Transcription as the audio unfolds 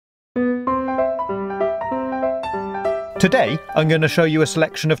Today, I'm going to show you a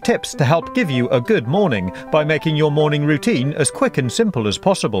selection of tips to help give you a good morning by making your morning routine as quick and simple as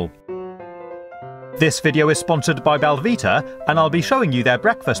possible. This video is sponsored by Belvita, and I'll be showing you their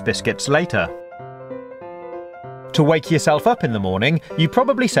breakfast biscuits later. To wake yourself up in the morning, you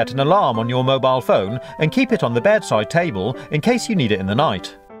probably set an alarm on your mobile phone and keep it on the bedside table in case you need it in the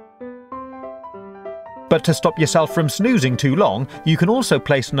night. But to stop yourself from snoozing too long, you can also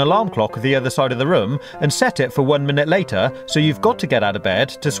place an alarm clock the other side of the room and set it for 1 minute later, so you've got to get out of bed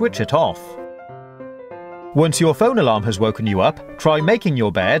to switch it off. Once your phone alarm has woken you up, try making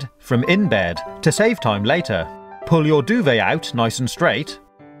your bed from in bed to save time later. Pull your duvet out nice and straight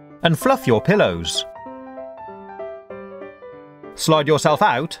and fluff your pillows. Slide yourself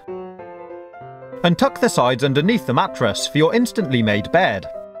out and tuck the sides underneath the mattress for your instantly made bed.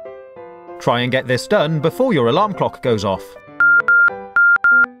 Try and get this done before your alarm clock goes off.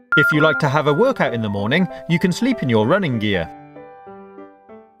 If you like to have a workout in the morning, you can sleep in your running gear.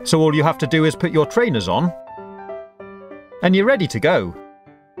 So all you have to do is put your trainers on and you're ready to go.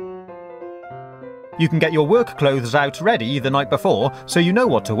 You can get your work clothes out ready the night before so you know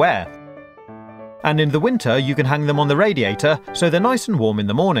what to wear. And in the winter you can hang them on the radiator so they're nice and warm in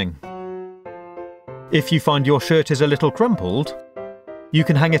the morning. If you find your shirt is a little crumpled, you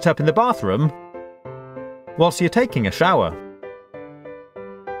can hang it up in the bathroom whilst you're taking a shower.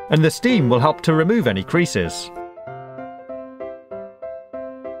 And the steam will help to remove any creases.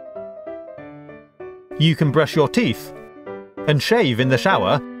 You can brush your teeth and shave in the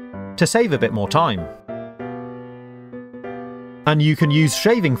shower to save a bit more time. And you can use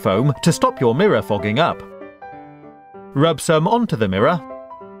shaving foam to stop your mirror fogging up. Rub some onto the mirror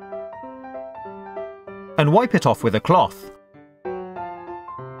and wipe it off with a cloth.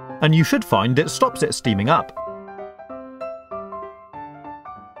 And you should find it stops it steaming up.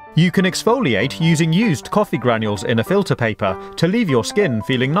 You can exfoliate using used coffee granules in a filter paper to leave your skin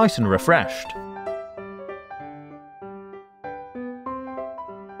feeling nice and refreshed.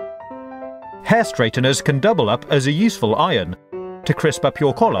 Hair straighteners can double up as a useful iron to crisp up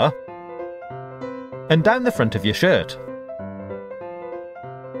your collar and down the front of your shirt.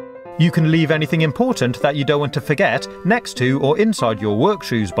 You can leave anything important that you don't want to forget next to or inside your work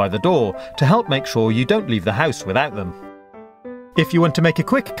shoes by the door to help make sure you don't leave the house without them. If you want to make a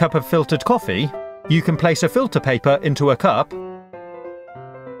quick cup of filtered coffee, you can place a filter paper into a cup,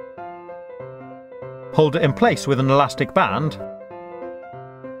 hold it in place with an elastic band,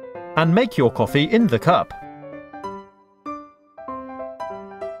 and make your coffee in the cup.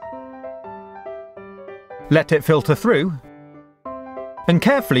 Let it filter through and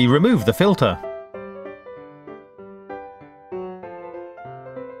carefully remove the filter.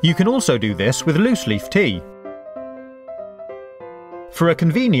 You can also do this with loose leaf tea. For a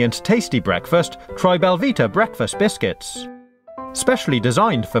convenient, tasty breakfast, try Belvita breakfast biscuits, specially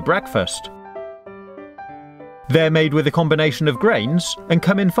designed for breakfast. They're made with a combination of grains and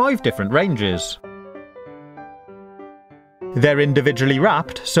come in 5 different ranges. They're individually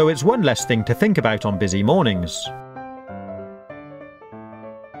wrapped, so it's one less thing to think about on busy mornings.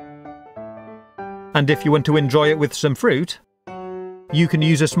 And if you want to enjoy it with some fruit, you can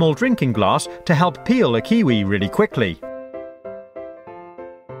use a small drinking glass to help peel a kiwi really quickly.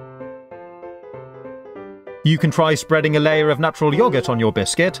 You can try spreading a layer of natural yogurt on your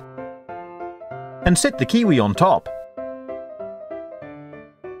biscuit and sit the kiwi on top.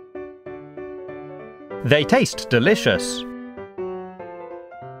 They taste delicious.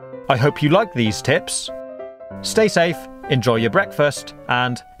 I hope you like these tips. Stay safe, enjoy your breakfast,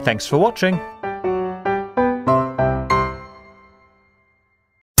 and thanks for watching.